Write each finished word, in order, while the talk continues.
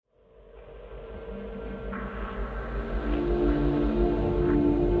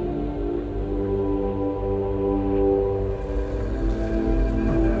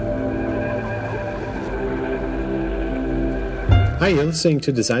you're listening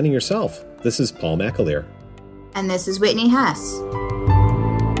to Designing Yourself. This is Paul McAleer. And this is Whitney Hess.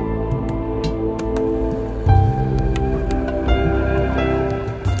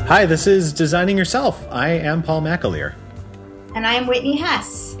 Hi, this is Designing Yourself. I am Paul McAleer. And I am Whitney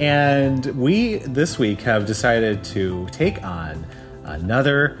Hess. And we, this week, have decided to take on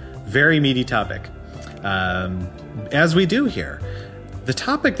another very meaty topic, as we do here. The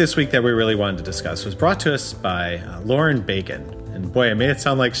topic this week that we really wanted to discuss was brought to us by Lauren Bacon. And boy, I made it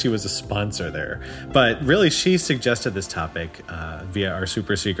sound like she was a sponsor there. But really, she suggested this topic via our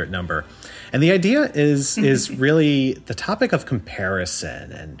super secret number. And the idea is really the topic of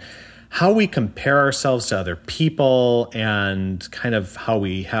comparison and how we compare ourselves to other people and kind of how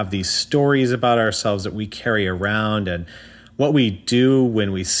we have these stories about ourselves that we carry around and what we do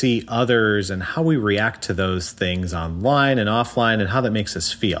when we see others and how we react to those things online and offline and how that makes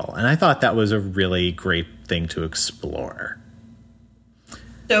us feel. And I thought that was a really great thing to explore.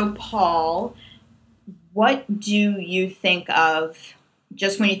 So, Paul, what do you think of,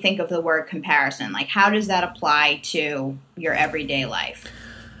 just when you think of the word comparison, like how does that apply to your everyday life?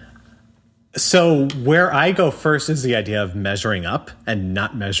 So where I go first is the idea of measuring up and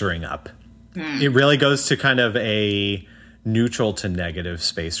not measuring up. It really goes to kind of a neutral to negative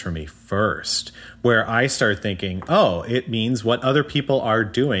space for me first, where I start thinking, oh, it means what other people are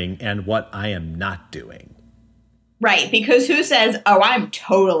doing and what I am not doing. Right, because who says, oh, I'm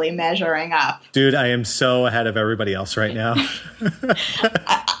totally measuring up? Dude, I am so ahead of everybody else right now.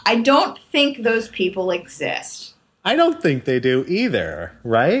 I don't think those people exist. I don't think they do either,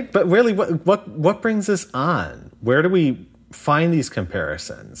 right? But really, what brings us on? Where do we find these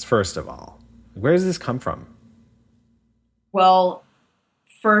comparisons, first of all? Where does this come from? Well,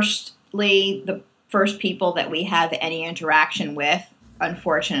 firstly, the first people that we have any interaction with,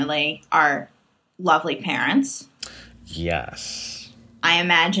 unfortunately, are lovely parents. Yes. I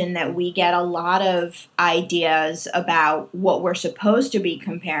imagine that we get a lot of ideas about what we're supposed to be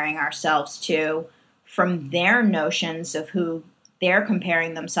comparing ourselves to from their notions of who they're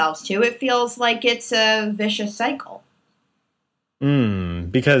comparing themselves to. It feels like it's a vicious cycle.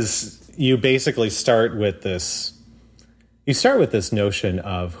 Because you basically start with this notion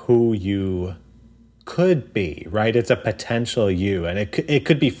of who you could be, right? It's a potential you, and it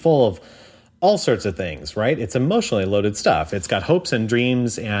could be full of all sorts of things, right? It's emotionally loaded stuff. It's got hopes and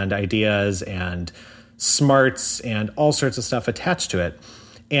dreams and ideas and smarts and all sorts of stuff attached to it.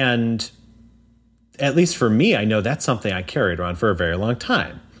 And at least for me, I know that's something I carried around for a very long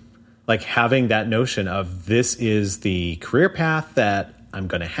time. Like having that notion of this is the career path that I'm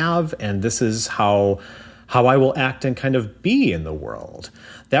going to have, and this is how I will act and kind of be in the world.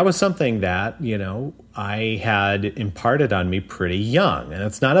 That was something that, I had imparted on me pretty young. And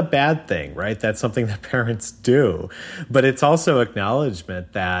it's not a bad thing, right? That's something that parents do. But it's also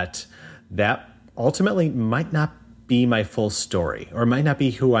acknowledgement that ultimately might not be my full story, or might not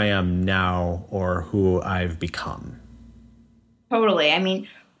be who I am now or who I've become. Totally. I mean,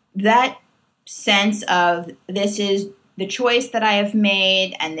 that sense of this is the choice that I have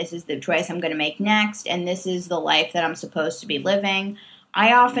made, and this is the choice I'm going to make next, and this is the life that I'm supposed to be living.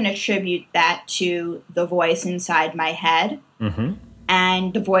 I often attribute that to the voice inside my head. Mm-hmm.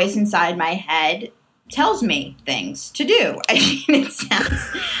 And the voice inside my head tells me things to do. I mean, it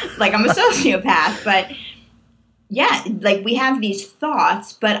sounds like I'm a sociopath, but yeah, like we have these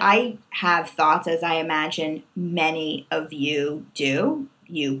thoughts, but I have thoughts, as I imagine many of you do,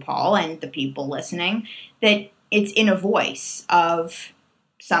 you, Paul, and the people listening, that it's in a voice of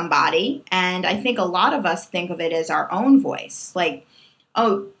somebody. And I think a lot of us think of it as our own voice. Like,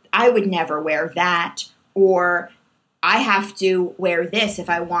 oh, I would never wear that, or I have to wear this if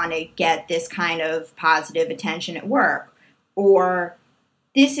I want to get this kind of positive attention at work, or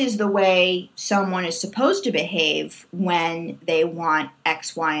this is the way someone is supposed to behave when they want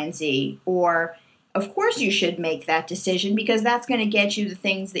X, Y, and Z, or of course you should make that decision because that's going to get you the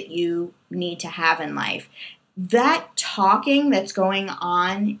things that you need to have in life. That talking that's going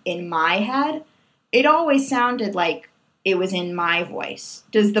on in my head, it always sounded like it was in my voice.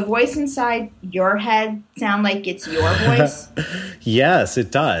 Does the voice inside your head sound like it's your voice? Yes,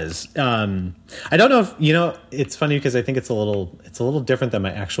 it does. I don't know if, it's funny because I think it's a little different than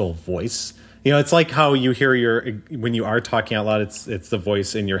my actual voice. It's like how you hear when you are talking out loud, it's the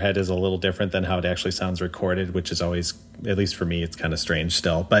voice in your head is a little different than how it actually sounds recorded, which is always, at least for me, it's kind of strange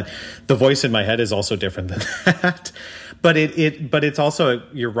still. But the voice in my head is also different than that. But it's also,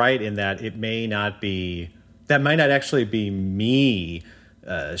 you're right in that it may not be, that might not actually be me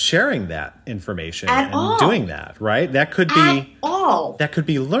sharing that information at and all. Doing that, right? That could be at all. That could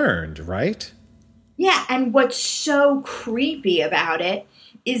be learned, right? Yeah, and what's so creepy about it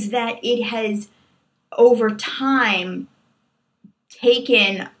is that it has, over time,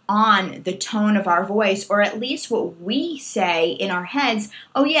 taken on the tone of our voice, or at least what we say in our heads.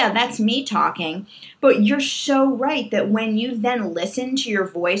 Oh yeah, that's me talking. But you're so right that when you then listen to your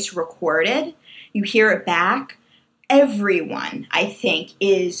voice recorded, you hear it back, everyone, I think,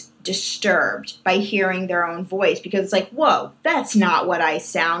 is disturbed by hearing their own voice, because it's like, whoa, that's not what I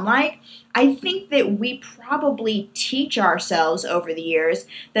sound like. I think that we probably teach ourselves over the years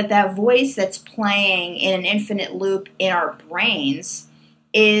that that voice that's playing in an infinite loop in our brains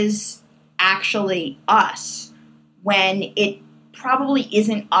is actually us, when it probably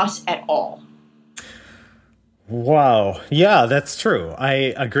isn't us at all. Wow. Yeah, that's true.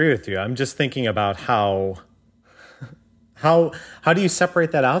 I agree with you. I'm just thinking about how do you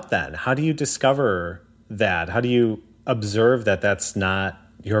separate that out then? How do you discover that? How do you observe that that's not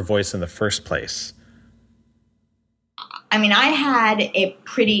your voice in the first place? I mean, I had a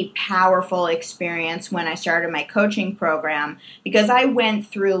pretty powerful experience when I started my coaching program, because I went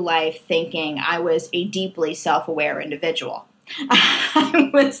through life thinking I was a deeply self-aware individual. I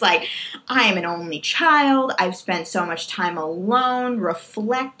was like, I am an only child. I've spent so much time alone,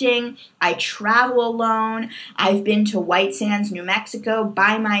 reflecting. I travel alone. I've been to White Sands, New Mexico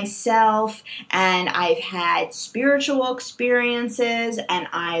by myself, and I've had spiritual experiences, and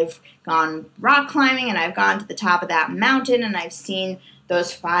I've gone rock climbing, and I've gone to the top of that mountain, and I've seen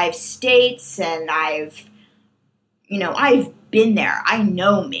those 5 states, and I've been there. I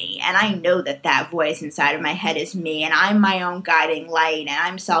know me, and I know that that voice inside of my head is me, and I'm my own guiding light, and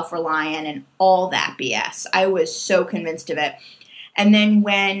I'm self-reliant, and all that BS. I was so convinced of it. And then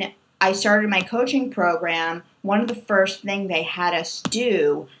when I started my coaching program, one of the first things they had us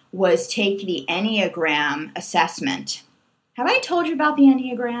do was take the Enneagram assessment. Have I told you about the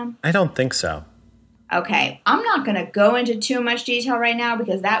Enneagram? I don't think so. Okay, I'm not going to go into too much detail right now,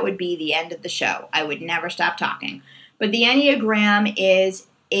 because that would be the end of the show. I would never stop talking. But the Enneagram is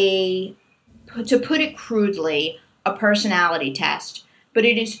to put it crudely, a personality test. But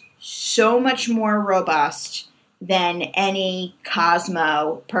it is so much more robust than any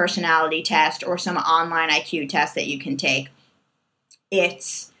Cosmo personality test or some online IQ test that you can take.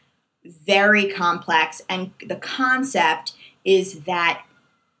 It's very complex, and the concept is that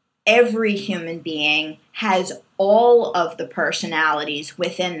every human being has all of the personalities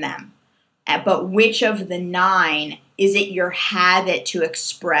within them. But which of the 9 is it your habit to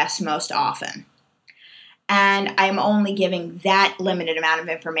express most often? And I'm only giving that limited amount of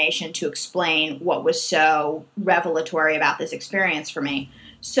information to explain what was so revelatory about this experience for me.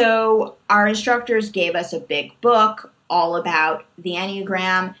 So our instructors gave us a big book all about the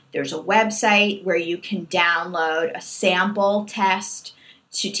Enneagram. There's a website where you can download a sample test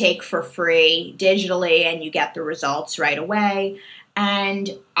to take for free digitally, and you get the results right away.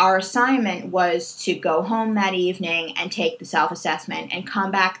 And our assignment was to go home that evening and take the self-assessment and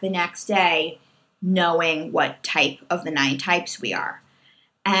come back the next day knowing what type of the 9 types we are.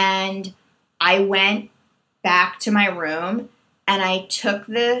 And I went back to my room and I took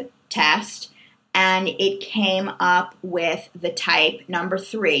the test, and it came up with the type number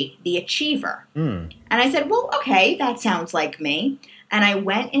 3, the achiever. And I said, well, okay, that sounds like me. And I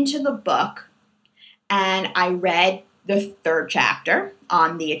went into the book and I read the 3rd chapter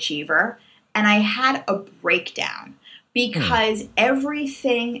on the achiever, and I had a breakdown, because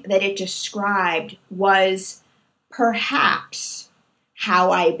everything that it described was perhaps how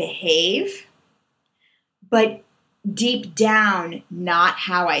I behave, but deep down, not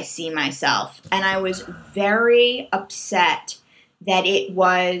how I see myself. And I was very upset that it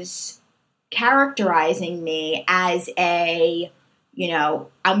was characterizing me as a,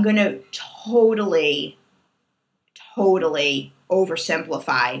 I'm going to totally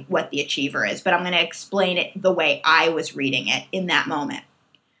oversimplify what the achiever is, but I'm going to explain it the way I was reading it in that moment.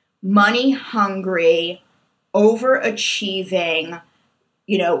 Money hungry, overachieving,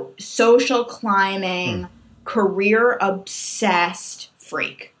 social climbing, career obsessed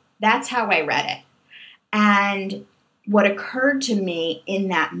freak. That's how I read it. And what occurred to me in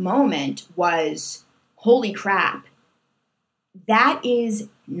that moment was, holy crap, that is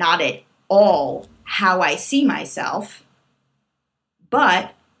not at all how I see myself,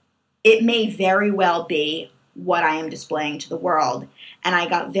 but it may very well be what I am displaying to the world. And I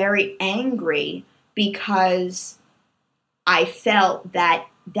got very angry because I felt that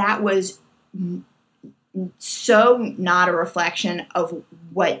that was so not a reflection of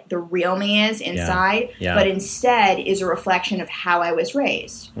what the real me is inside, but instead is a reflection of how I was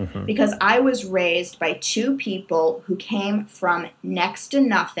raised. Because I was raised by 2 people who came from next to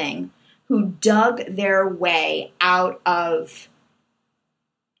nothing, who dug their way out of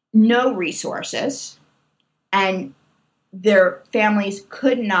no resources, and their families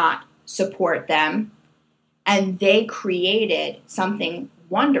could not support them, and they created something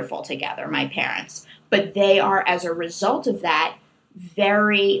wonderful together, my parents. But they are, as a result of that,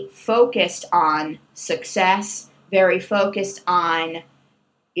 very focused on success, very focused on,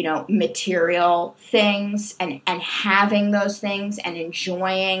 material things and having those things and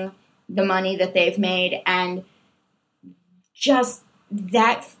enjoying the money that they've made. And just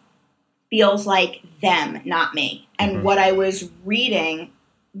that feels like them, not me. And what I was reading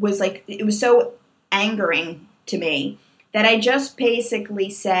was like, it was so angering to me that I just basically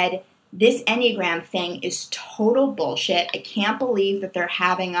said, this Enneagram thing is total bullshit. I can't believe that they're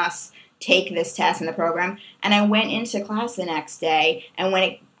having us take this test in the program. And I went into class the next day, and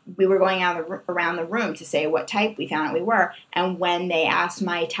when we were going around the room to say what type we found out we were, and when they asked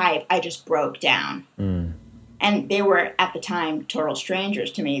my type, I just broke down. And they were, at the time, total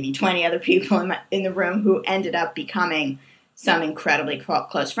strangers to me, the 20 other people in the room who ended up becoming some incredibly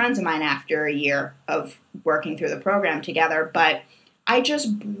close friends of mine after a year of working through the program together. But I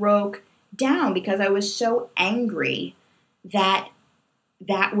just broke down because I was so angry that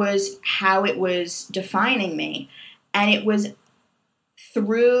that was how it was defining me. And it was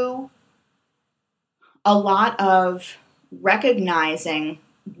through a lot of recognizing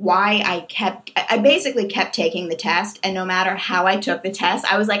why I basically kept taking the test, and no matter how I took the test,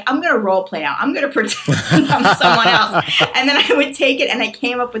 I was like, I'm going to role play now. I'm going to pretend I'm someone else. And then I would take it, and I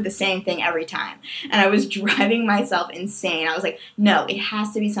came up with the same thing every time. And I was driving myself insane. I was like, no, it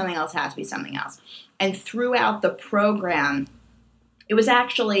has to be something else, it has to be something else. And throughout the program, it was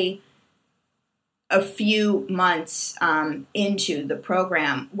actually a few months into the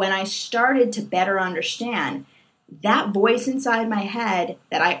program when I started to better understand that voice inside my head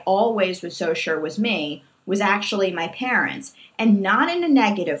that I always was so sure was me was actually my parents, and not in a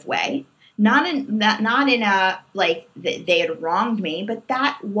negative way, not in a like they had wronged me, but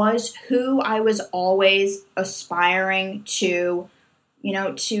that was who I was always aspiring to,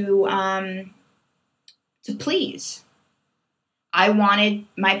 to please. I wanted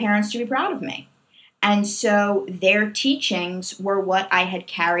my parents to be proud of me. And so their teachings were what I had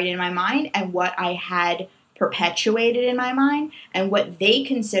carried in my mind and what I had perpetuated in my mind, and what they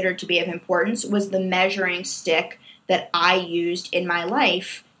considered to be of importance was the measuring stick that I used in my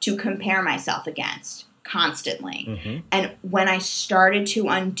life to compare myself against constantly. And when I started to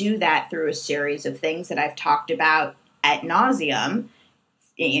undo that through a series of things that I've talked about ad nauseum,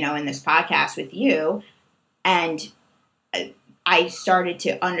 in this podcast with you, and I started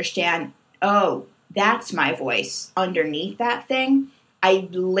to understand, oh, that's my voice underneath that thing. I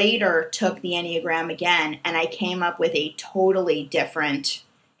later took the Enneagram again, and I came up with a totally different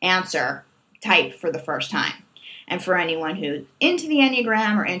answer type for the first time. And for anyone who's into the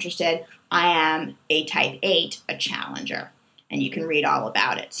Enneagram or interested, I am a type 8, a challenger. And you can read all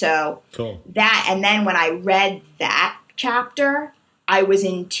about it. So cool. And then when I read that chapter, I was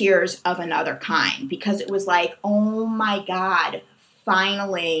in tears of another kind, because it was like, oh my God,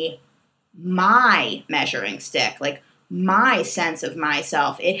 finally my measuring stick, like my sense of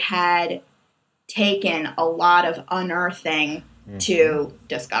myself. It had taken a lot of unearthing to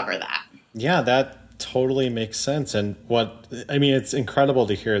discover that. Yeah, that totally makes sense. And it's incredible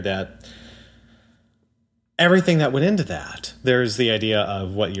to hear that everything that went into that. There's the idea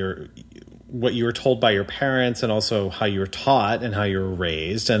of what you were told by your parents, and also how you were taught and how you were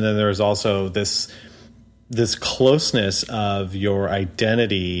raised. And then there's also this closeness of your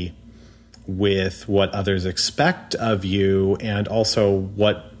identity with what others expect of you, and also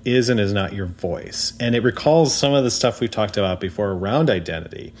what is and is not your voice. And it recalls some of the stuff we've talked about before around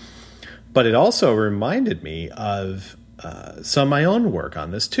identity. But it also reminded me of some of my own work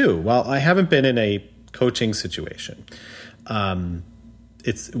on this too. While I haven't been in a coaching situation,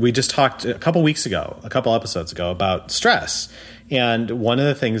 we just talked a couple episodes ago about stress. And one of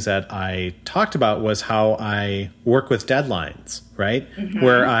the things that I talked about was how I work with deadlines, right?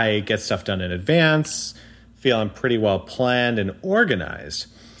 Where I get stuff done in advance, feel I'm pretty well planned and organized.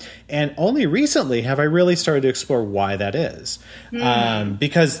 And only recently have I really started to explore why that is.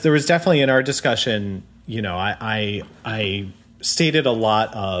 Because there was definitely in our discussion, I stated a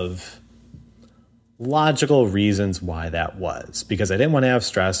lot of logical reasons why that was, because I didn't want to have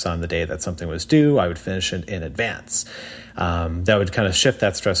stress on the day that something was due. I would finish it in advance. That would kind of shift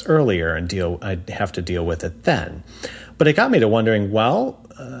that stress earlier, and I'd have to deal with it then. But it got me to wondering, well,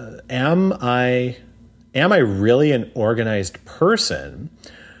 am I really an organized person?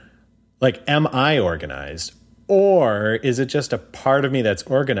 Like, am I organized? Or is it just a part of me that's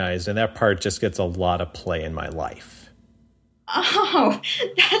organized and that part just gets a lot of play in my life? Oh,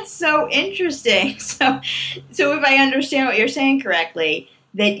 that's so interesting. So if I understand what you're saying correctly,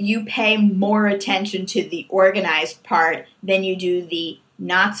 that you pay more attention to the organized part than you do the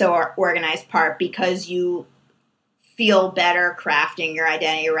not so organized part because you feel better crafting your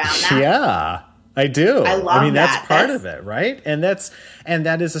identity around that. Yeah, I do. I love that. That's part of it, right? And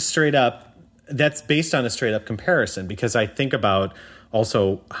that is that's based on a straight up comparison, because I think about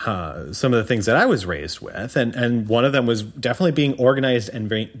also some of the things that I was raised with. And one of them was definitely being organized and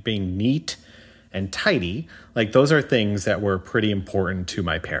being neat and tidy. Like, those are things that were pretty important to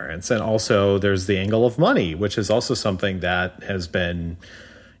my parents. And also there's the angle of money, which is also something that has been,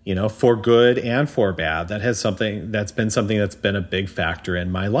 for good and for bad, that's been a big factor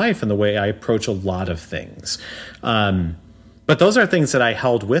in my life and the way I approach a lot of things. But those are things that I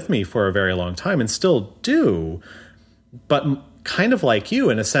held with me for a very long time and still do. But kind of like you,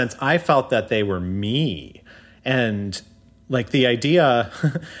 in a sense, I felt that they were me. And like the idea,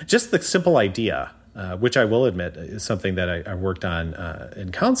 just the simple idea, which I will admit is something that I worked on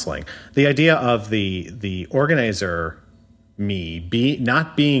in counseling, the idea of the organizer me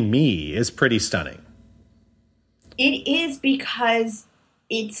not being me is pretty stunning. It is, because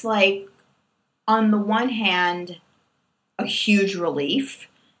it's like, on the one hand, a huge relief,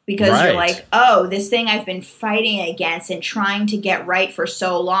 because you're like, oh, this thing I've been fighting against and trying to get right for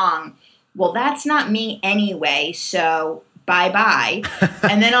so long, well, that's not me anyway, so bye-bye.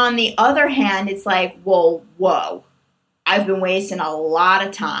 And then on the other hand, it's like, well, whoa, I've been wasting a lot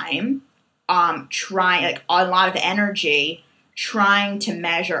of time trying, like a lot of energy, trying to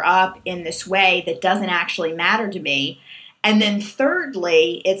measure up in this way that doesn't actually matter to me. And then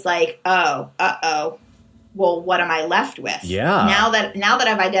thirdly, it's like, well, what am I left with? Yeah. Now that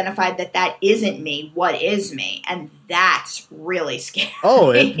I've identified that isn't me, what is me? And that's really scary.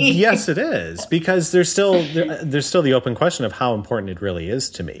 Oh, yes, it is, because there's still the open question of how important it really is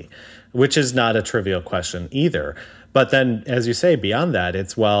to me, which is not a trivial question either. But then, as you say, beyond that,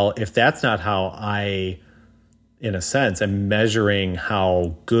 it's, well, if that's not how I, in a sense, am measuring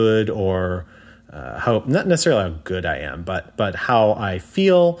how good or how, not necessarily how good I am, but how I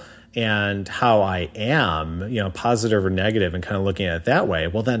feel and how I am, positive or negative, and kind of looking at it that way,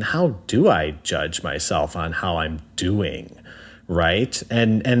 well, then how do I judge myself on how I'm doing, right?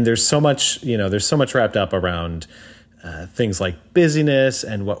 And there's so much wrapped up around things like busyness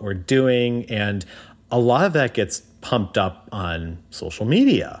and what we're doing, and a lot of that gets pumped up on social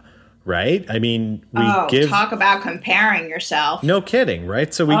media, right? I mean, talk about comparing yourself. No kidding,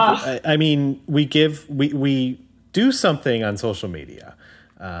 right? So we do something on social media.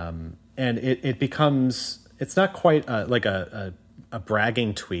 And it becomes, it's not quite like a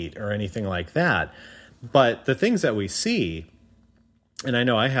bragging tweet or anything like that. But the things that we see, and I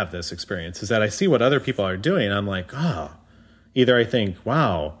know I have this experience, is that I see what other people are doing, and I'm like, either I think,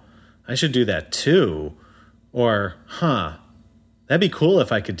 wow, I should do that too, or, that'd be cool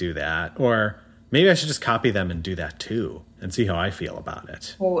if I could do that, or maybe I should just copy them and do that too and see how I feel about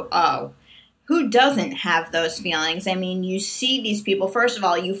it. Who doesn't have those feelings? I mean, you see these people, first of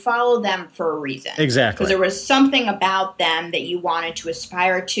all, you follow them for a reason. Exactly. Because there was something about them that you wanted to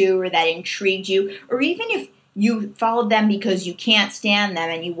aspire to, or that intrigued you, or even if you followed them because you can't stand them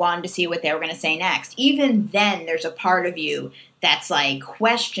and you wanted to see what they were going to say next. Even then, there's a part of you that's like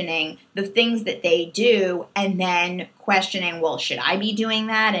questioning the things that they do, and then questioning, well, should I be doing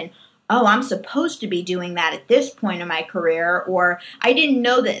that? And I'm supposed to be doing that at this point in my career, or I didn't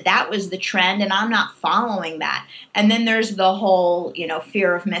know that was the trend and I'm not following that. And then there's the whole,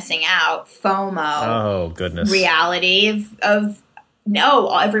 fear of missing out, FOMO. Oh, goodness. Reality of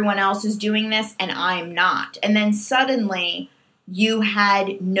no, everyone else is doing this and I'm not. And then suddenly you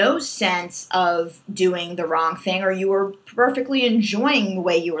had no sense of doing the wrong thing, or you were perfectly enjoying the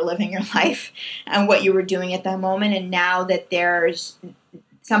way you were living your life and what you were doing at that moment. And now that there's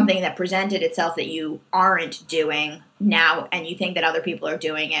something that presented itself that you aren't doing now, and you think that other people are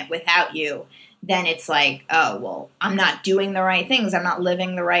doing it without you, then it's like, oh, well, I'm not doing the right things. I'm not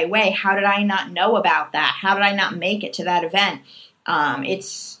living the right way. How did I not know about that? How did I not make it to that event?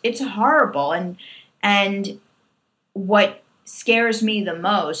 It's horrible. And what scares me the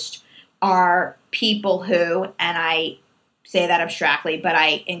most are people who, and I say that abstractly, but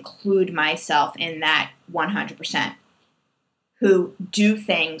I include myself in that 100%, who do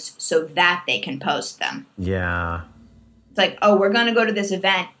things so that they can post them. Yeah. It's like, oh, we're going to go to this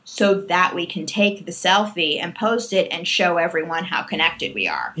event so that we can take the selfie and post it and show everyone how connected we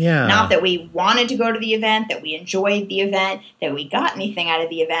are. Yeah. Not that we wanted to go to the event, that we enjoyed the event, that we got anything out of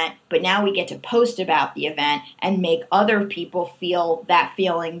the event, but now we get to post about the event and make other people feel that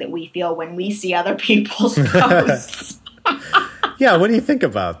feeling that we feel when we see other people's posts. Yeah, what do you think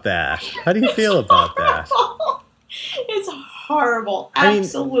about that? How do you feel about that? It's horrible.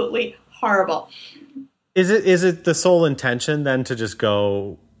 Absolutely horrible. Is it the sole intention then to just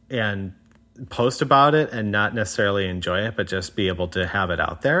go and post about it and not necessarily enjoy it, but just be able to have it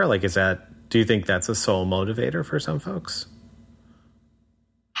out there? Like, do you think that's a sole motivator for some folks?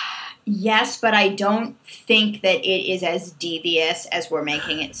 Yes, but I don't think that it is as devious as we're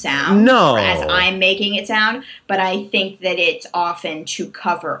making it sound. No. Or as I'm making it sound. But I think that it's often to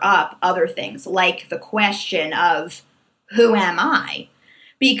cover up other things, like the question of, who am I?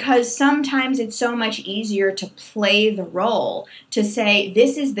 Because sometimes it's so much easier to play the role, to say,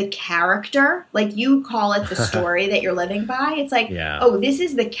 this is the character, like you call it the story that you're living by. It's like, oh, this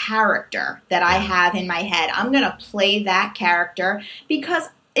is the character that I have in my head. I'm going to play that character because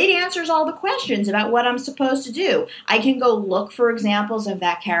it answers all the questions about what I'm supposed to do. I can go look for examples of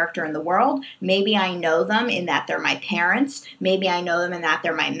that character in the world. Maybe I know them in that they're my parents. Maybe I know them in that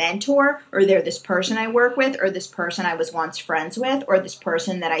they're my mentor, or they're this person I work with, or this person I was once friends with, or this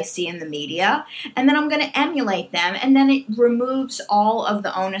person that I see in the media. And then I'm going to emulate them. And then it removes all of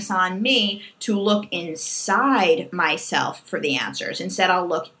the onus on me to look inside myself for the answers. Instead, I'll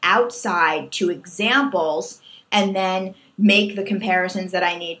look outside to examples and then make the comparisons that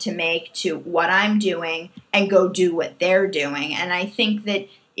I need to make to what I'm doing and go do what they're doing. And I think that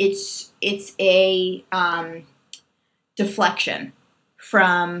it's a deflection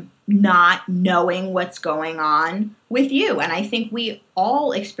from not knowing what's going on with you. And I think we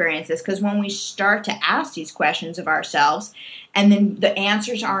all experience this because when we start to ask these questions of ourselves and then the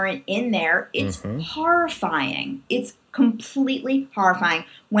answers aren't in there, it's horrifying. It's completely horrifying.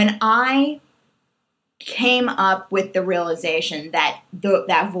 When I came up with the realization that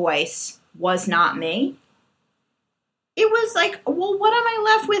that voice was not me, it was like, well, what am I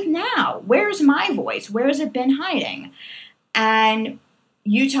left with now? Where's my voice? Where's it been hiding? And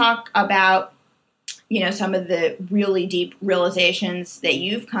you talk about, some of the really deep realizations that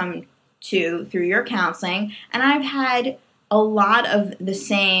you've come to through your counseling. And I've had a lot of the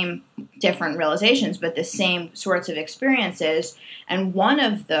same different realizations, but the same sorts of experiences. And one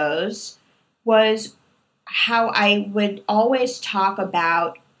of those was how I would always talk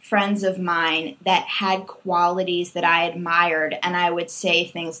about friends of mine that had qualities that I admired, and I would say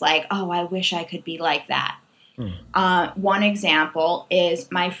things like, oh, I wish I could be like that. One example is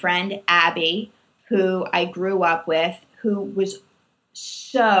my friend Abby, who I grew up with, who was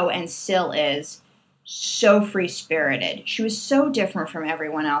so, and still is, so free-spirited. She was so different from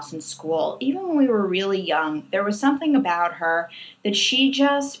everyone else in school. Even when we were really young, there was something about her that she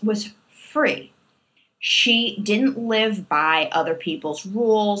just was free. She didn't live by other people's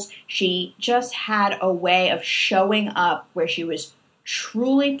rules. She just had a way of showing up where she was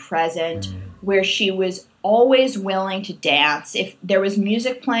truly present, where she was always willing to dance. If there was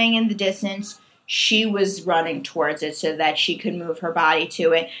music playing in the distance, she was running towards it so that she could move her body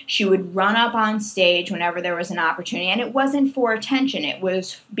to it. She would run up on stage whenever there was an opportunity, and it wasn't for attention. It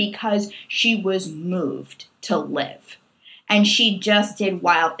was because she was moved to live. And she just did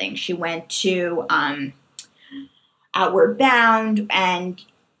wild things. She went to Outward Bound, and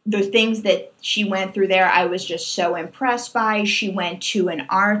the things that she went through there, I was just so impressed by. She went to an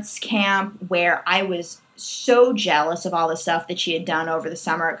arts camp where I was so jealous of all the stuff that she had done over the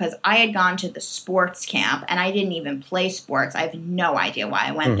summer because I had gone to the sports camp, and I didn't even play sports. I have no idea why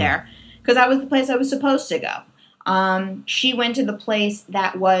I went there because that was the place I was supposed to go. She went to the place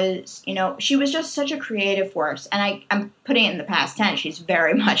that was, she was just such a creative force. And I'm putting it in the past tense. She's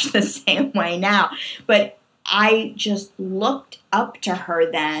very much the same way now. But I just looked up to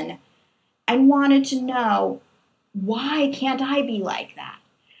her then and wanted to know, why can't I be like that?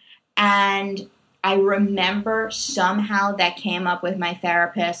 And I remember somehow that came up with my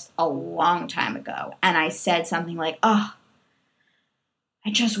therapist a long time ago. And I said something like, oh,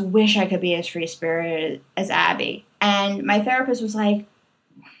 I just wish I could be as free-spirited as Abby. And my therapist was like,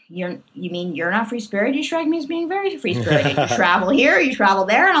 you mean you're not free-spirited? You strike me as being very free-spirited. You travel here, you travel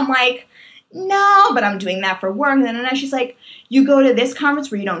there. And I'm like, no, but I'm doing that for work. And then she's like, you go to this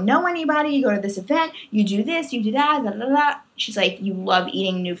conference where you don't know anybody. You go to this event. You do this, you do that, da, da, da. She's like, you love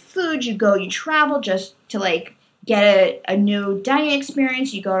eating new food. You travel just to, get a new dining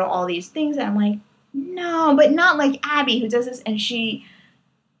experience. You go to all these things. And I'm like, no, but not like Abby who does this. And she...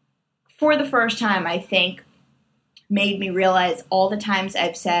 For the first time, I think made me realize all the times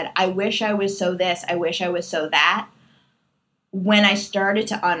I've said, I wish I was so this, I wish I was so that. When I started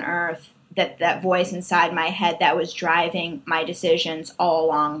to unearth that voice inside my head that was driving my decisions all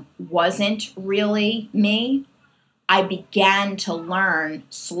along wasn't really me, I began to learn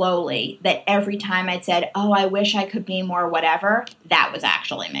slowly that every time I'd said, oh, I wish I could be more whatever, that was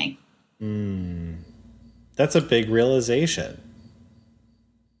actually me. That's a big realization.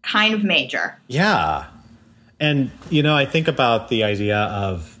 Kind of major. Yeah. And, I think about the idea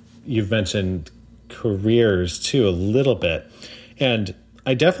of, you've mentioned careers too a little bit. And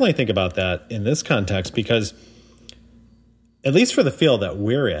I definitely think about that in this context because, at least for the field that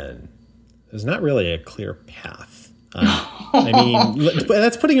we're in, there's not really a clear path. I mean,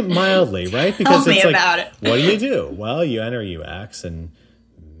 that's putting it mildly, right? Because Tell me about it. What do? Well, you enter UX and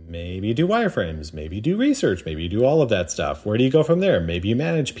maybe you do wireframes, maybe you do research, maybe you do all of that stuff. Where do you go from there? Maybe you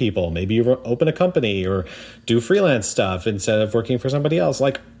manage people, maybe you open a company or do freelance stuff instead of working for somebody else.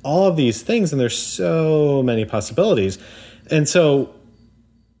 Like all of these things, and there's so many possibilities. And so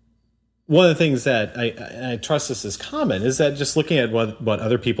one of the things that I trust this is common is that just looking at what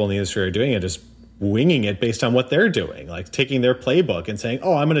other people in the industry are doing and just winging it based on what they're doing, like taking their playbook and saying,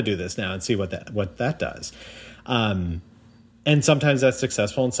 oh, I'm going to do this now and see what that does. And sometimes that's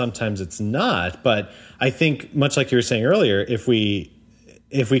successful and sometimes it's not. But I think, much like you were saying earlier, if we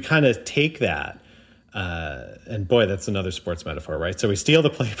kind of take that, and boy, that's another sports metaphor, right? So we steal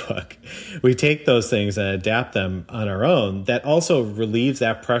the playbook, we take those things and adapt them on our own. That also relieves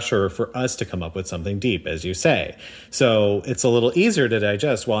that pressure for us to come up with something deep, as you say. So it's a little easier to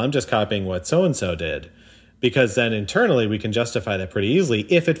digest, well, I'm just copying what so-and-so did. Because then internally we can justify that pretty easily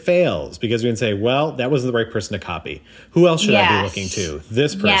if it fails. Because we can say, well, that wasn't the right person to copy. Who else should I be looking to?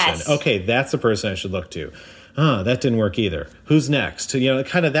 This person. Yes. Okay, that's the person I should look to. That didn't work either. Who's next?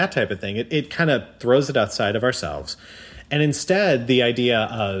 Kind of that type of thing. It kind of throws it outside of ourselves. And instead, the idea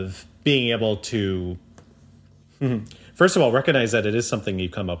of being able to, first of all, recognize that it is something you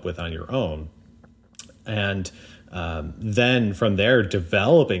come up with on your own. And then from there,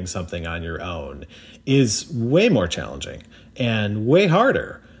 developing something on your own is way more challenging and way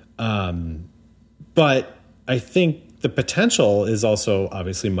harder. But I think the potential is also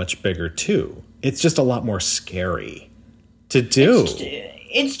obviously much bigger too. It's just a lot more scary to do.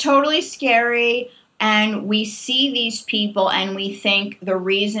 It's totally scary. And we see these people and we think the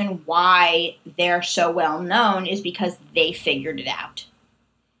reason why they're so well known is because they figured it out.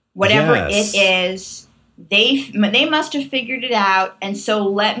 Whatever it is, they must have figured it out. And so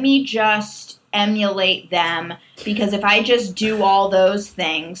let me just emulate them, because if I just do all those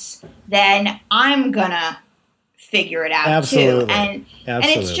things, then I'm gonna figure it out too. And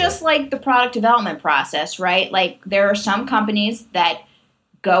it's just like the product development process, right? Like there are some companies that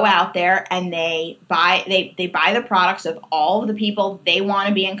go out there and they buy the products of all of the people they want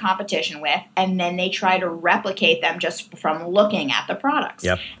to be in competition with, and then they try to replicate them just from looking at the products.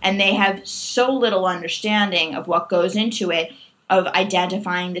 Yep. And they have so little understanding of what goes into it, of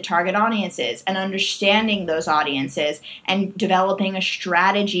identifying the target audiences and understanding those audiences and developing a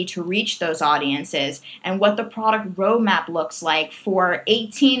strategy to reach those audiences and what the product roadmap looks like for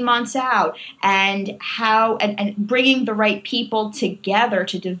 18 months out, and how and bringing the right people together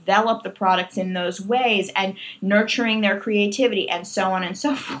to develop the products in those ways and nurturing their creativity and so on and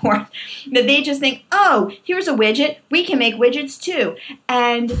so forth. That they just think, oh, here's a widget, we can make widgets too.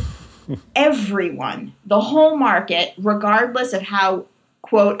 And everyone, the whole market, regardless of how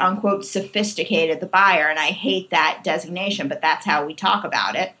quote unquote sophisticated the buyer, and I hate that designation, but that's how we talk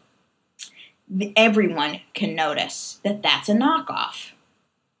about it, everyone can notice that that's a knockoff.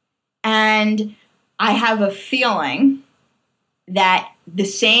 And I have a feeling that the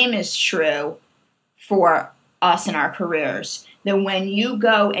same is true for us in our careers. That when you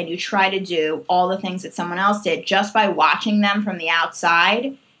go and you try to do all the things that someone else did, just by watching them from the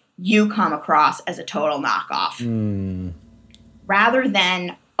outside, you come across as a total knockoff. Rather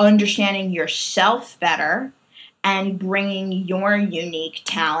than understanding yourself better and bringing your unique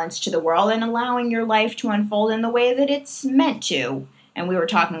talents to the world and allowing your life to unfold in the way that it's meant to. And we were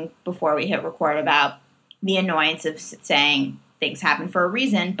talking before we hit record about the annoyance of saying things happen for a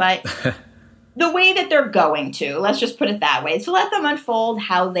reason, but the way that they're going to, let's just put it that way, so let them unfold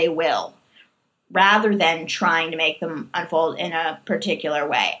how they will, rather than trying to make them unfold in a particular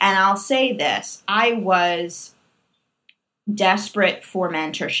way. And I'll say this, I was desperate for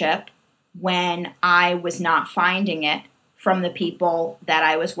mentorship when I was not finding it from the people that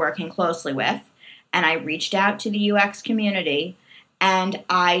I was working closely with. And I reached out to the UX community and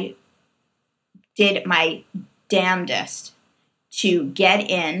I did my damnedest to get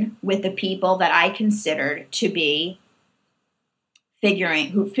in with the people that I considered to be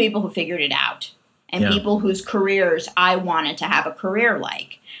people who figured it out, and Yeah. people whose careers I wanted to have a career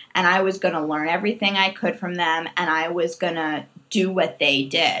like. And I was going to learn everything I could from them, and I was going to do what they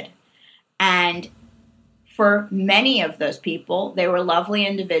did. And for many of those people, they were lovely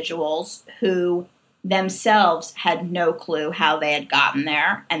individuals who themselves had no clue how they had gotten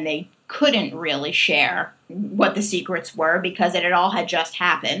there, and they couldn't really share what the secrets were because it all had just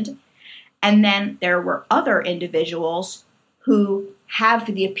happened. And then there were other individuals who have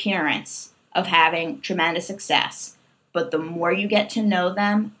the appearance of having tremendous success. But the more you get to know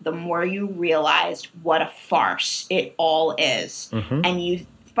them, the more you realize what a farce it all is. Mm-hmm. And you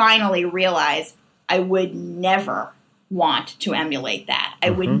finally realize, I would never want to emulate that. I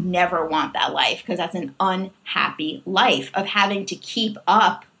would never want that life, because that's an unhappy life of having to keep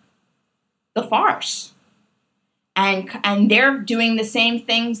up the farce. And they're doing the same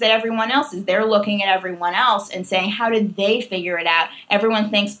things that everyone else is. They're looking at everyone else and saying, how did they figure it out? Everyone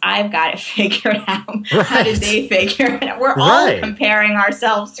thinks I've got it figured out. Right. How did they figure it out? We're all comparing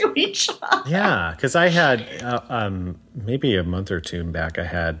ourselves to each other. Yeah, because I had, maybe a month or two back, I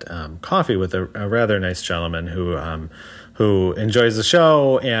had coffee with a rather nice gentleman who enjoys the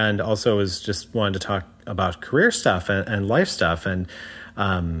show and also is just wanted to talk about career stuff and life stuff. And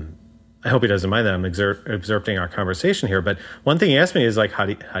I hope he doesn't mind that I'm excerpting our conversation here. But one thing he asked me is like, how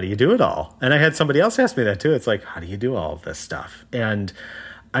do you do it all? And I had somebody else ask me that too. It's like, how do you do all of this stuff? And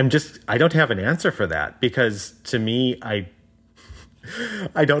I don't have an answer for that, because to me, I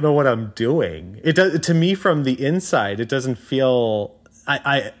don't know what I'm doing. It does, to me, from the inside, it doesn't feel,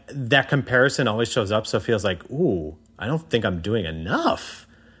 that comparison always shows up. So it feels like, ooh, I don't think I'm doing enough.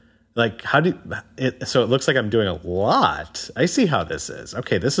 Like, so it looks like I'm doing a lot. I see how this is.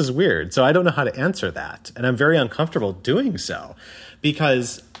 Okay, this is weird. So I don't know how to answer that. And I'm very uncomfortable doing so,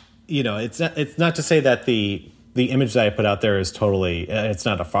 because, it's not to say that the image that I put out there is totally, it's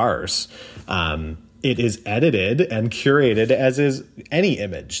not a farce. It is edited and curated, as is any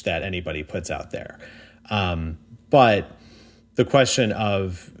image that anybody puts out there. But the question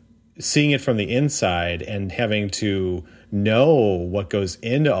of seeing it from the inside and having to know what goes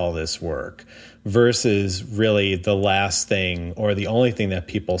into all this work versus really the last thing or the only thing that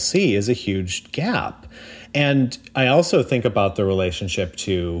people see is a huge gap. And I also think about the relationship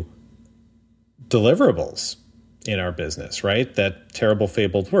to deliverables in our business, right? That terrible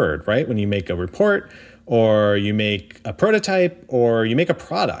fabled word, right? When you make a report or you make a prototype or you make a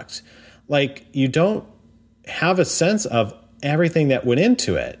product, like, you don't have a sense of everything that went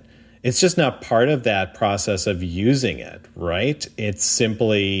into it. It's just not part of that process of using it, right? It's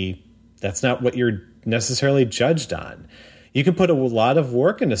simply, that's not what you're necessarily judged on. You can put a lot of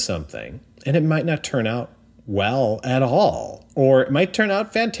work into something and it might not turn out well at all, or it might turn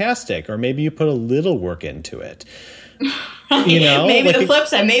out fantastic, or maybe you put a little work into it. Maybe like the flip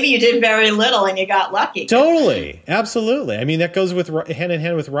side, maybe you did very little and you got lucky. Totally. Absolutely. I mean, that goes with hand in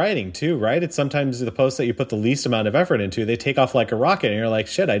hand with writing too, right? It's sometimes the posts that you put the least amount of effort into, they take off like a rocket and you're like,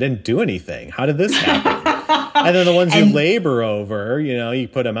 shit, I didn't do anything. How did this happen? And then the ones you labor over, you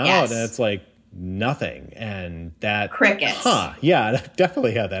put them out and it's like nothing. And that crickets. Yeah, I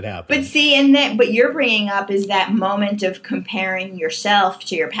definitely had that happen. But see, what you're bringing up is that moment of comparing yourself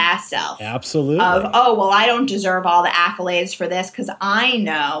to your past self. Absolutely. Of, oh, well, I don't deserve all the accolades for this because I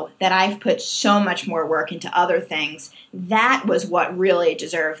know that I've put so much more work into other things. That was what really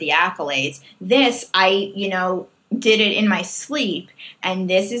deserved the accolades. This, I did it in my sleep, and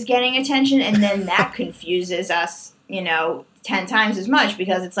this is getting attention, and then that confuses us, 10 times as much,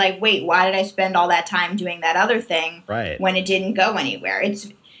 because it's like, wait, why did I spend all that time doing that other thing when it didn't go anywhere?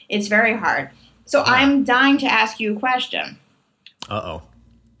 It's very hard. So I'm dying to ask you a question. Uh-oh.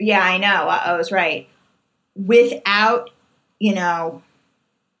 Yeah, I know. Uh-oh is right. Without,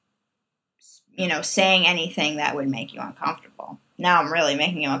 saying anything that would make you uncomfortable. Now I'm really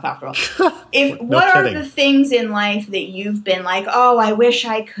making you uncomfortable. What are the things in life that you've been like, oh, I wish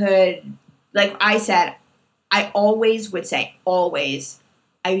I could, like I said, I always would say,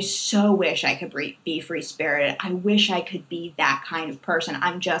 I so wish I could be free-spirited. I wish I could be that kind of person.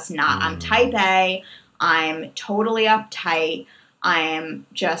 I'm just not. I'm type A. I'm totally uptight. I am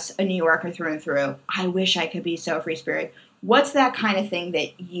just a New Yorker through and through. I wish I could be so free-spirited. What's that kind of thing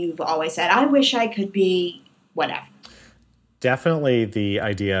that you've always said, I wish I could be whatever? Definitely the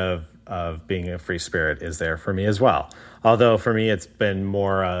idea of being a free spirit is there for me as well. Although for me, it's been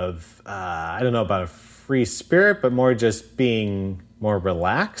more of, I don't know about a free spirit, but more just being more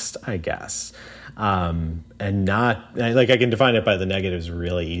relaxed, I guess. And not, like, I can define it by the negatives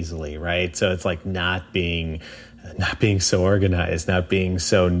really easily, right? So it's like not being not being so organized, not being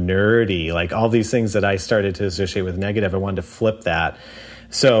so nerdy, like all these things that I started to associate with negative. I wanted to flip that.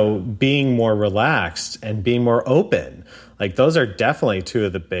 So being more relaxed and being more open, like those are definitely two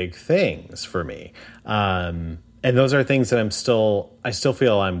of the big things for me. And those are things that I still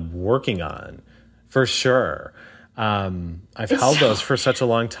feel I'm working on for sure. I've held those for such a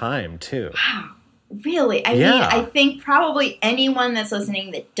long time too. Wow. Really? I mean, I think probably anyone that's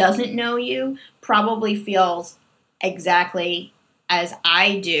listening that doesn't know you probably feels exactly as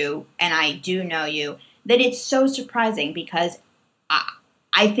I do, and I do know you, that it's so surprising because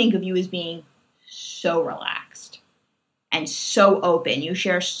I think of you as being so relaxed and so open. You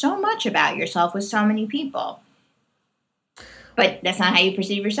share so much about yourself with so many people. But that's not how you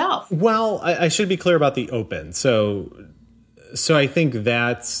perceive yourself. Well, I should be clear about the open. So I think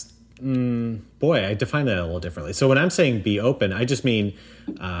that's, I define that a little differently. So when I'm saying be open, I just mean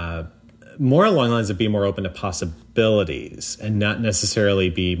more along the lines of be more open to possibilities and not necessarily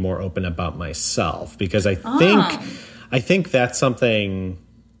be more open about myself. Because I think that's something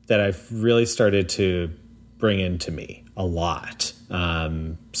that I've really started to bring into me a lot.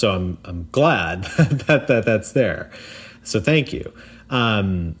 So I'm glad that that's there. So thank you.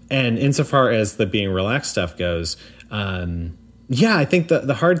 And insofar as the being relaxed stuff goes, I think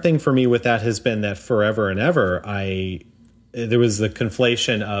the hard thing for me with that has been that forever and ever, there was the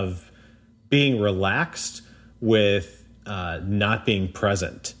conflation of being relaxed with not being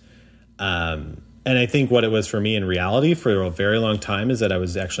present. And I think what it was for me in reality for a very long time is that I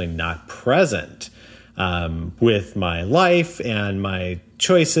was actually not present with my life and my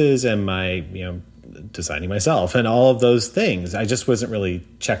choices and my, designing myself and all of those things. I just wasn't really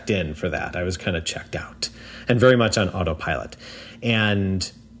checked in for that. I was kind of checked out and very much on autopilot. And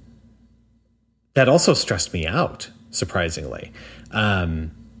that also stressed me out, surprisingly.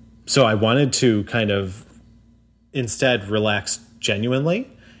 So I wanted to kind of instead relax genuinely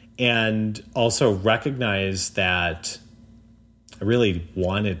and also recognize that I really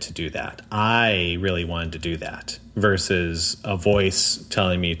wanted to do that. I really wanted to do that versus a voice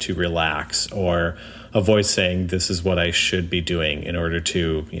telling me to relax or a voice saying this is what I should be doing in order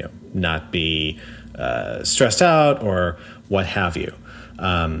to, not be stressed out or what have you.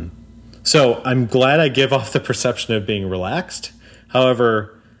 So I'm glad I give off the perception of being relaxed.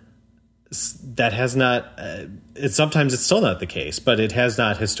 However, that has not, sometimes it's still not the case, but it has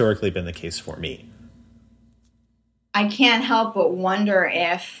not historically been the case for me. I can't help but wonder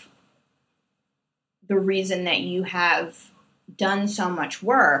if the reason that you have done so much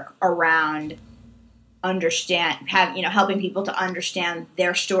work around helping people to understand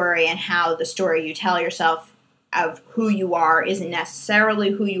their story and how the story you tell yourself of who you are isn't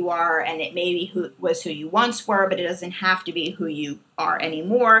necessarily who you are, and it maybe was who you once were, but it doesn't have to be who you are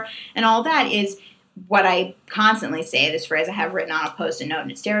anymore. And all that is what I constantly say, this phrase I have written on a Post-it note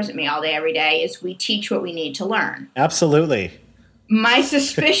and it stares at me all day, every day, is we teach what we need to learn. Absolutely. My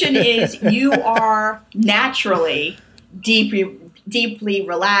suspicion is you are naturally deeply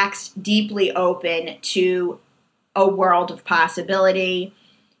relaxed, deeply open to a world of possibility,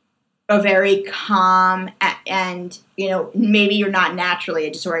 a very calm, and, maybe you're not naturally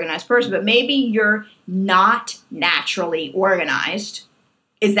a disorganized person, but maybe you're not naturally organized.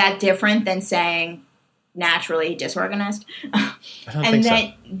 Is that different than saying naturally disorganized? I don't think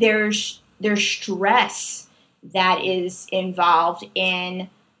so. there's stress that is involved in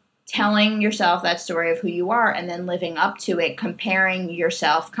telling yourself that story of who you are and then living up to it, comparing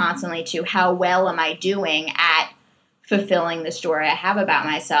yourself constantly to how well am I doing at fulfilling the story I have about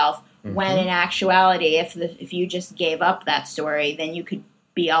myself, when in actuality, if you just gave up that story, then you could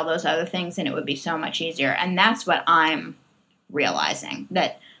be all those other things and it would be so much easier. And that's what I'm realizing,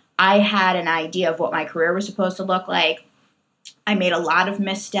 that I had an idea of what my career was supposed to look like. I made a lot of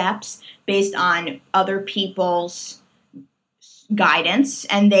missteps based on other people's guidance,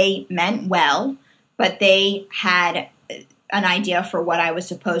 and they meant well, but they had an idea for what I was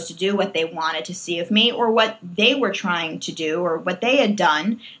supposed to do, what they wanted to see of me, or what they were trying to do, or what they had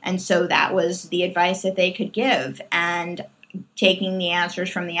done, and so that was the advice that they could give. And taking the answers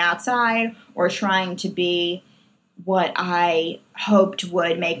from the outside or trying to be what I hoped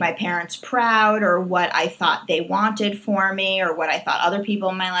would make my parents proud, or what I thought they wanted for me, or what I thought other people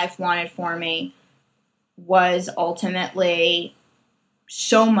in my life wanted for me, was ultimately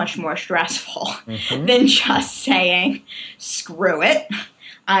so much more stressful than just saying, screw it.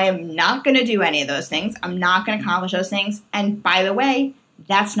 I am not going to do any of those things. I'm not going to accomplish those things. And by the way,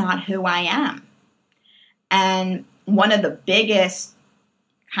 that's not who I am. And one of the biggest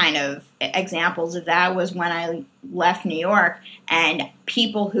kind of examples of that was when I left New York, and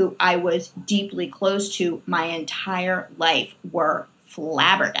people who I was deeply close to my entire life were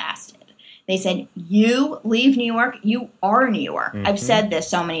flabbergasted. They said, you leave New York, you are New York. I've said this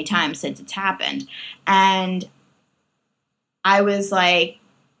so many times since it's happened. And I was like,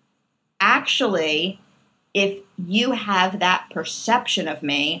 actually, if you have that perception of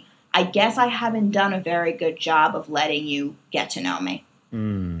me, I guess I haven't done a very good job of letting you get to know me.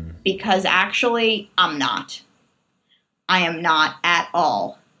 Because actually, I'm not. I am not at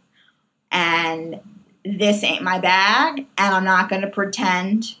all. And this ain't my bag, and I'm not going to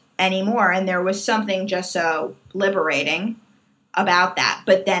pretend anymore. And there was something just so liberating about that.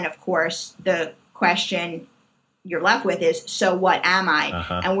 But then, of course, the question you're left with is, so what am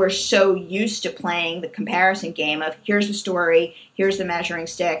I? And we're so used to playing the comparison game of, here's the story, here's the measuring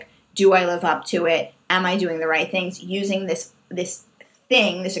stick, do I live up to it? Am I doing the right things? Using this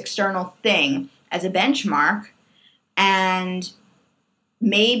thing, this external thing, as a benchmark. And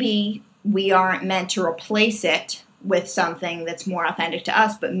maybe we aren't meant to replace it with something that's more authentic to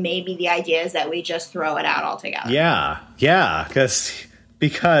us, but maybe the idea is that we just throw it out altogether. Yeah,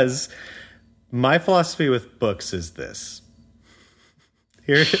 because my philosophy with books is this.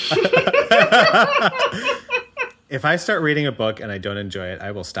 Here, if I start reading a book and I don't enjoy it,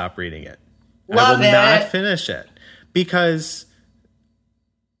 I will stop reading it. I will not finish it. Because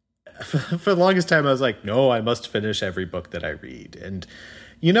for the longest time I was like, no, I must finish every book that I read. And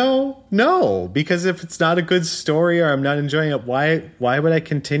no, because if it's not a good story or I'm not enjoying it, why would I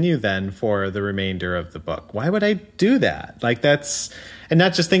continue then for the remainder of the book? Why would I do that? Like, that's, and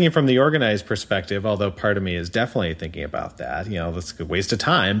not just thinking from the organized perspective, although part of me is definitely thinking about that, that's a waste of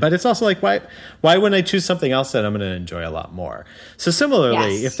time, but it's also like, why wouldn't I choose something else that I'm going to enjoy a lot more? So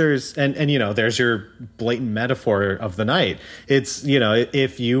similarly, if there's, and there's your blatant metaphor of the night. It's,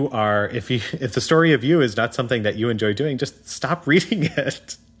 if the story of you is not something that you enjoy doing, just stop reading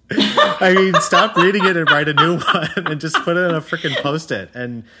it. I mean, stop reading it and write a new one and just put it on a freaking Post-it,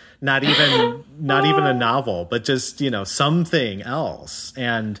 and not even a novel, but just, something else.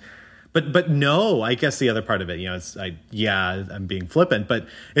 And, but no, I guess the other part of it, I'm being flippant, but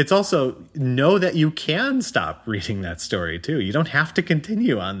it's also know that you can stop reading that story too. You don't have to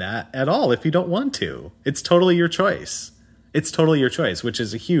continue on that at all if you don't want to. It's totally your choice. Which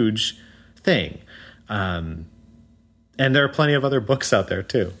is a huge thing. And there are plenty of other books out there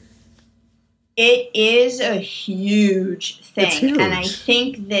too. It is a huge thing. It's huge. And I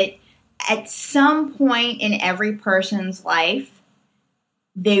think that at some point in every person's life,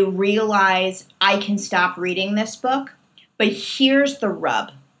 they realize, I can stop reading this book. But here's the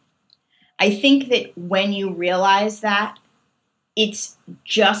rub. I think that when you realize that, it's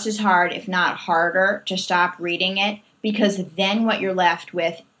just as hard, if not harder, to stop reading it, because then what you're left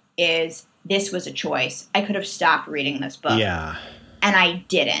with is, this was a choice. I could have stopped reading this book. Yeah. And I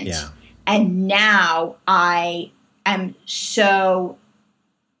didn't. Yeah. And now I am so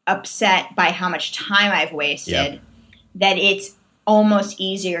upset by how much time I've wasted that it's almost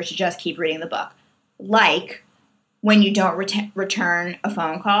easier to just keep reading the book. Like when you don't return a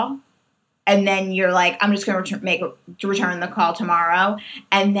phone call, and then you're like, I'm just going to return the call tomorrow.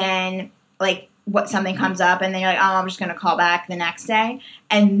 And then something comes up, and then you're like, oh, I'm just going to call back the next day.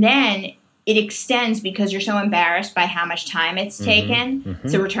 And then it extends because you're so embarrassed by how much time it's taken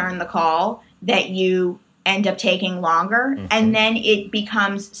to return the call that you end up taking longer. And then it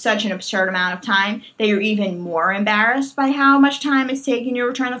becomes such an absurd amount of time that you're even more embarrassed by how much time it's taken you to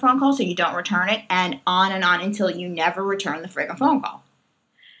return the phone call, so you don't return it, and on until you never return the friggin' phone call.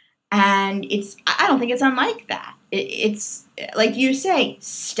 And I don't think it's unlike that. It's like you say,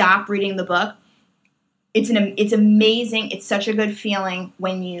 stop reading the book. It's amazing. It's such a good feeling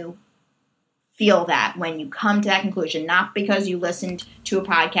when you feel that, when you come to that conclusion, not because you listened to a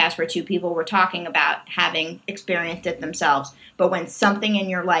podcast where two people were talking about having experienced it themselves, but when something in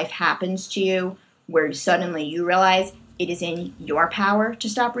your life happens to you where suddenly you realize it is in your power to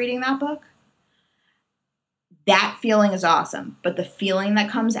stop reading that book. That feeling is awesome. But the feeling that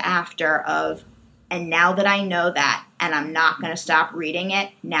comes after of, and now that I know that, and I'm not going to stop reading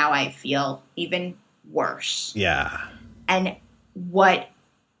it, now I feel even worse. Yeah. And what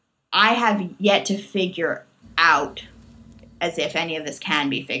I have yet to figure out, as if any of this can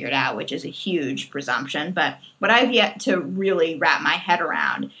be figured out, which is a huge presumption, but what I've yet to really wrap my head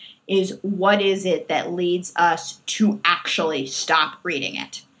around is, what is it that leads us to actually stop reading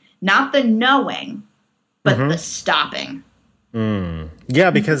it? Not the knowing, but the stopping.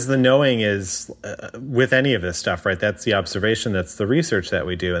 Yeah, because the knowing is, with any of this stuff, right? That's the observation, that's the research that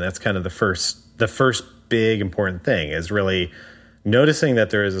we do, and that's kind of the first big important thing, is really noticing that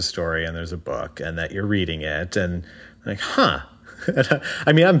there is a story and there's a book and that you're reading it and like, huh.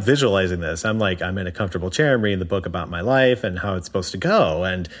 I mean, I'm visualizing this. I'm like, I'm in a comfortable chair. I'm reading the book about my life and how it's supposed to go.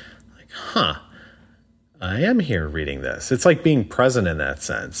 And like, huh, I am here reading this. It's like being present in that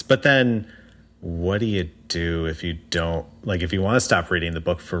sense. But then what do you do if you don't, like, if you want to stop reading the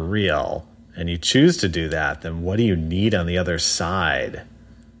book for real and you choose to do that, then what do you need on the other side?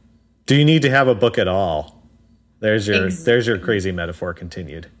 Do you need to have a book at all? There's your crazy metaphor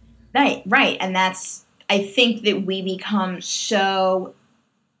continued. Right. And that's, I think that we become so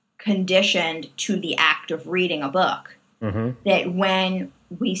conditioned to the act of reading a book that when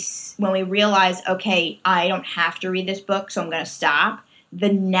we realize, okay, I don't have to read this book, so I'm going to stop,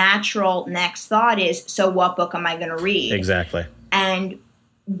 the natural next thought is, so what book am I going to read? Exactly. And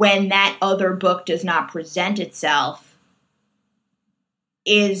when that other book does not present itself,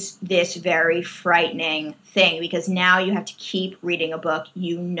 is this very frightening thing, because now you have to keep reading a book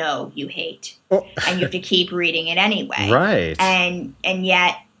you hate. And you have to keep reading it anyway. Right. And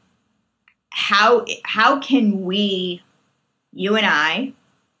yet, how can we, you and I,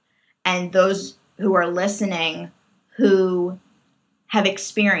 and those who are listening who have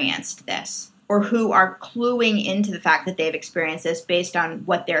experienced this, or who are cluing into the fact that they've experienced this based on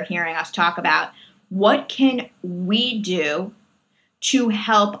what they're hearing us talk about, what can we do to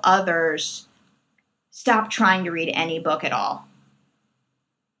help others stop trying to read any book at all?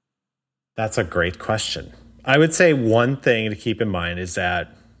 That's a great question. I would say one thing to keep in mind is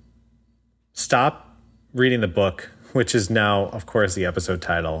that stop reading the book, which is now, of course, the episode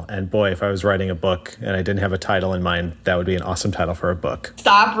title. And boy, if I was writing a book and I didn't have a title in mind, that would be an awesome title for a book.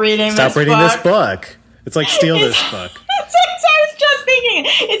 Stop reading this book. It's like steal this book. I was just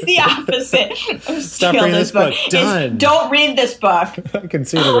thinking it's the opposite. Stop reading this book. Done. Don't read this book. I can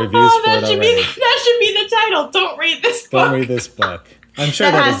see the reviews for it already. That should be the title. Don't read this book. Don't read this book. I'm sure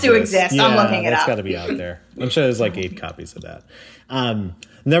that has to exist. Yeah, I'm looking it up. That's got to be out there. I'm sure there's like 8 copies of that.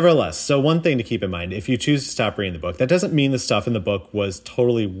 Nevertheless, so one thing to keep in mind, if you choose to stop reading the book, that doesn't mean the stuff in the book was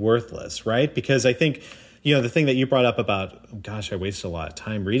totally worthless, right? Because I think, the thing that you brought up about, oh, gosh, I wasted a lot of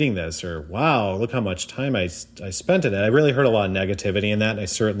time reading this, or wow, look how much time I spent in it. I really heard a lot of negativity in that, and I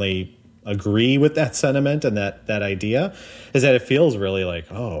certainly agree with that sentiment and that idea, is that it feels really like,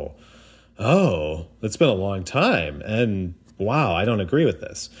 oh, it's been a long time, and wow, I don't agree with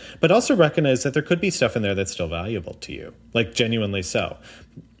this. But also recognize that there could be stuff in there that's still valuable to you, like genuinely so.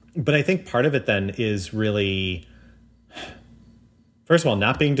 But I think part of it then is really, first of all,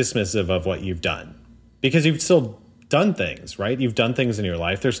 not being dismissive of what you've done. Because you've still done things, right? You've done things in your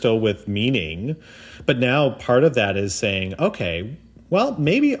life. They're still with meaning. But now part of that is saying, okay, well,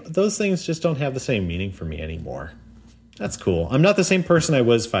 maybe those things just don't have the same meaning for me anymore. That's cool. I'm not the same person I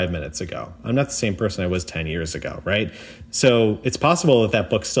was 5 minutes ago. I'm not the same person I was 10 years ago, right? So it's possible that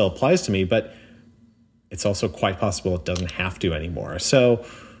book still applies to me, but it's also quite possible it doesn't have to anymore. So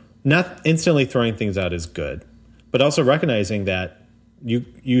not instantly throwing things out is good, but also recognizing that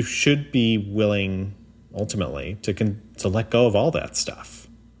you should be willing ultimately to let go of all that stuff.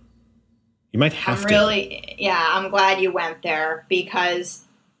 You might have to. I'm glad you went there, because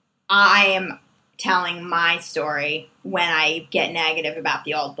I am telling my story when I get negative about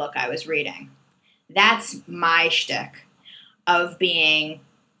the old book I was reading. That's my shtick of being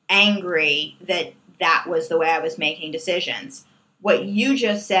angry that was the way I was making decisions. What you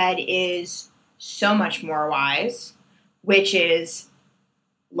just said is so much more wise, which is,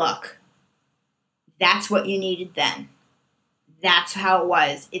 look, that's what you needed then. That's how it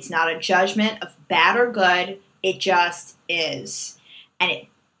was. It's not a judgment of bad or good. It just is. And it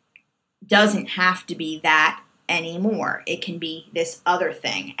doesn't have to be that anymore. It can be this other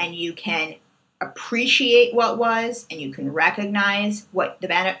thing. And you can appreciate what was, and you can recognize what the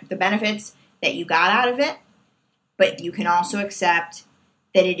benefits that you got out of it. But you can also accept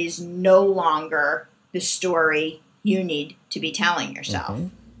that it is no longer the story you need to be telling yourself. Mm-hmm.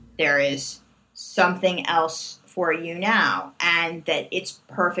 There is something else for you now, and that it's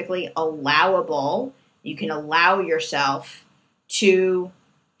perfectly allowable. You can allow yourself to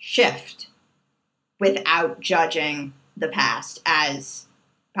shift without judging the past as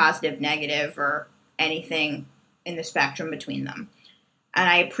positive, negative, or anything in the spectrum between them. And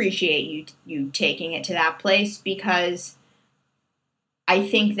I appreciate you taking it to that place, because I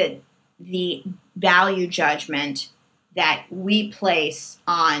think that the value judgment that we place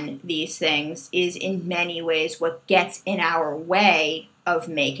on these things is in many ways what gets in our way of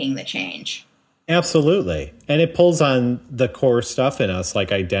making the change. Absolutely. And it pulls on the core stuff in us,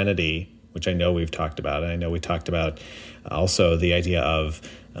 like identity, which I know we've talked about. And I know we talked about also the idea of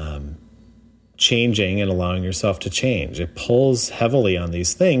changing and allowing yourself to change. It pulls heavily on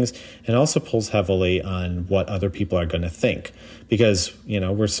these things and also pulls heavily on what other people are going to think, because,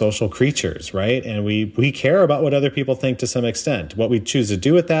 we're social creatures, right? And we care about what other people think to some extent. What we choose to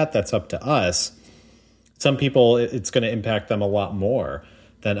do with that, that's up to us. Some people, it's going to impact them a lot more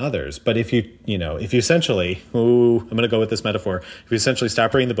than others. But if you essentially, I'm going to go with this metaphor. If you essentially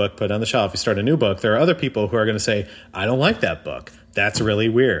stop reading the book, put it on the shelf, you start a new book, there are other people who are going to say, I don't like that book. That's really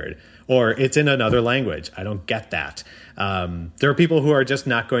weird. Or it's in another language. I don't get that. There are people who are just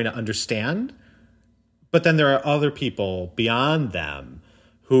not going to understand. But then there are other people beyond them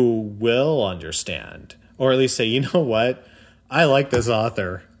who will understand. Or at least say, you know what? I like this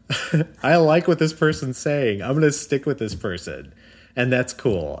author. I like what this person's saying. I'm going to stick with this person. And that's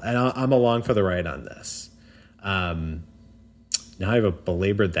cool. And I'm along for the ride on this. Now I've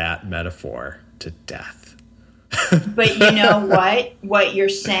belabored that metaphor to death. But you know what? What you're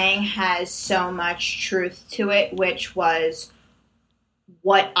saying has so much truth to it, which was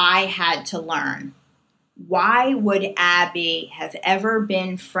what I had to learn. Why would Abby have ever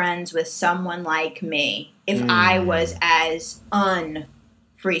been friends with someone like me if I was as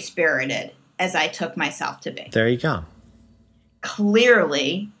unfree-spirited as I took myself to be? There you go.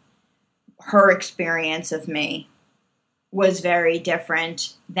 Clearly, her experience of me was very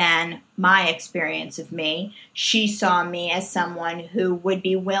different than my experience of me. She saw me as someone who would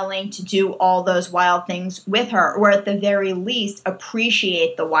be willing to do all those wild things with her, or at the very least,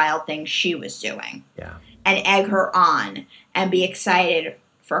 appreciate the wild things she was doing. Yeah. And egg her on and be excited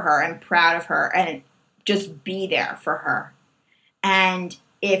for her and proud of her and just be there for her. And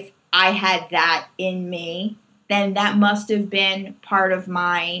if I had that in me, then that must have been part of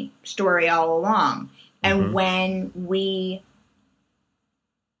my story all along. And when we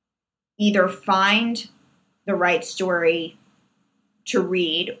either find the right story to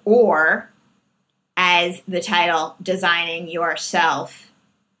read, or, as the title, Designing Yourself,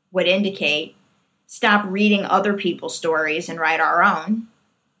 would indicate, stop reading other people's stories and write our own,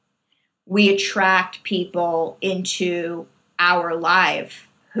 we attract people into our life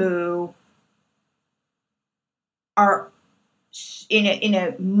who are in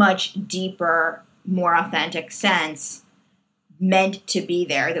a much deeper, more authentic sense meant to be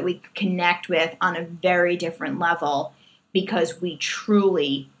there, that we connect with on a very different level because we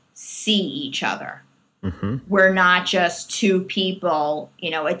truly see each other. Mm-hmm. We're not just two people,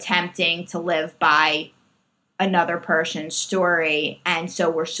 attempting to live by another person's story, and so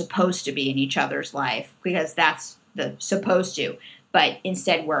we're supposed to be in each other's life because that's the supposed to, but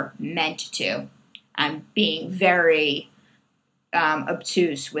instead we're meant to. I'm being very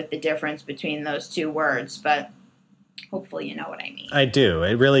obtuse with the difference between those two words, but hopefully you know what I mean. I do.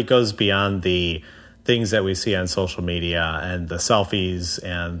 It really goes beyond the things that we see on social media and the selfies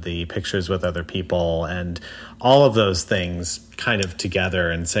and the pictures with other people and all of those things kind of together,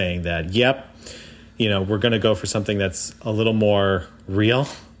 and saying that, yep, we're going to go for something that's a little more real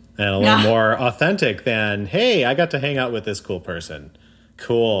and a little more authentic than, hey, I got to hang out with this cool person.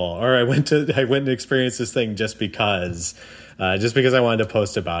 Cool. Or I went and experienced this thing just because I wanted to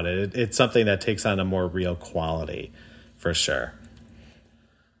post about it. It's something that takes on a more real quality, for sure.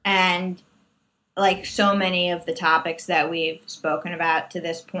 And like so many of the topics that we've spoken about to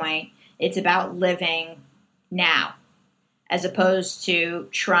this point, it's about living now, as opposed to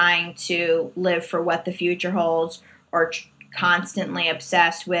trying to live for what the future holds, or constantly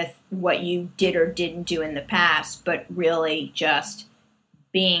obsessed with what you did or didn't do in the past, but really just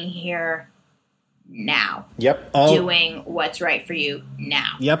being here now. Yep. Doing what's right for you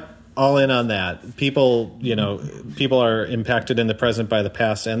now. Yep. All in on that. People are impacted in the present by the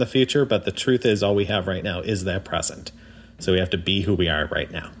past and the future, but the truth is all we have right now is that present. So we have to be who we are right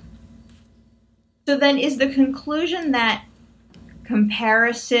now. So then is the conclusion that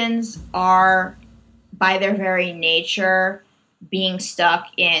comparisons are, by their very nature, being stuck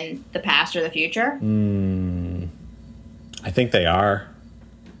in the past or the future? I think they are.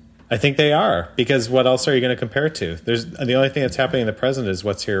 Because what else are you going to compare it to? The only thing that's happening in the present is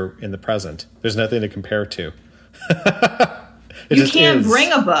what's here in the present. There's nothing to compare to. You can't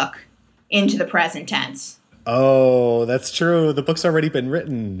bring a book into the present tense. Oh, that's true. The book's already been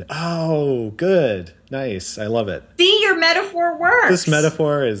written. Oh, good. Nice. I love it. See, your metaphor works. This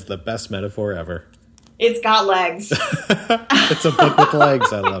metaphor is the best metaphor ever. It's got legs. It's a book with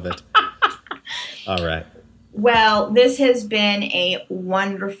legs. I love it. All right. Well, this has been a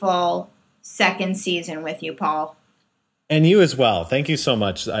wonderful second season with you, Paul. And you as well. Thank you so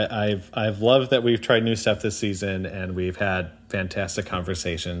much. I've loved that we've tried new stuff this season, and we've had fantastic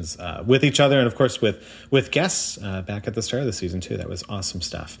conversations with each other, and of course with guests back at the start of the season too. That was awesome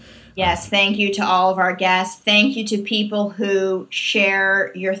stuff. Yes, thank you to all of our guests. Thank you to people who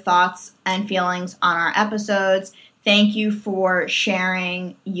share your thoughts and feelings on our episodes. Thank you for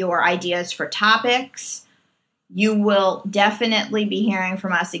sharing your ideas for topics. You will definitely be hearing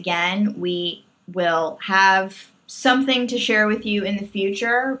from us again. We will have something to share with you in the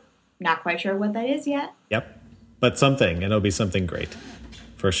future. Not quite sure what that is yet. Yep. But something, and it'll be something great,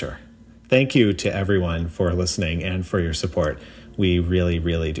 for sure. Thank you to everyone for listening and for your support. We really,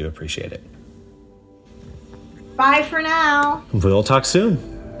 really do appreciate it. Bye for now. We'll talk soon.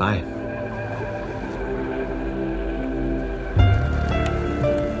 Bye.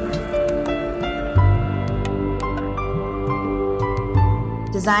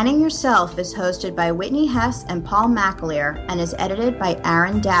 Designing Yourself is hosted by Whitney Hess and Paul McAleer and is edited by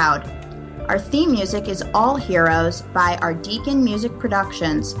Aaron Dowd. Our theme music is All Heroes by Our Deacon Music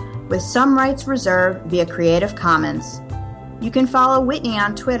Productions, with some rights reserved via Creative Commons. You can follow Whitney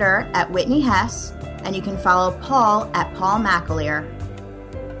on Twitter at Whitney Hess, and you can follow Paul at Paul McAleer.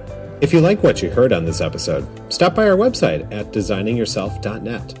 If you like what you heard on this episode, stop by our website at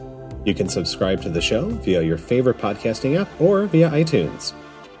designingyourself.net. You can subscribe to the show via your favorite podcasting app or via iTunes.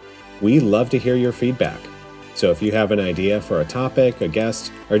 We love to hear your feedback. So if you have an idea for a topic, a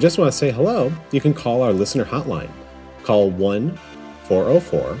guest, or just want to say hello, you can call our listener hotline. Call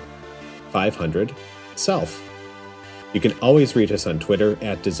 1-404-500-SELF. You can always reach us on Twitter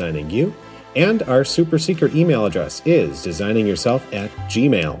at DesigningYou, and our super secret email address is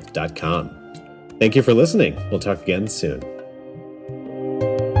designingyourself@gmail.com. Thank you for listening. We'll talk again soon.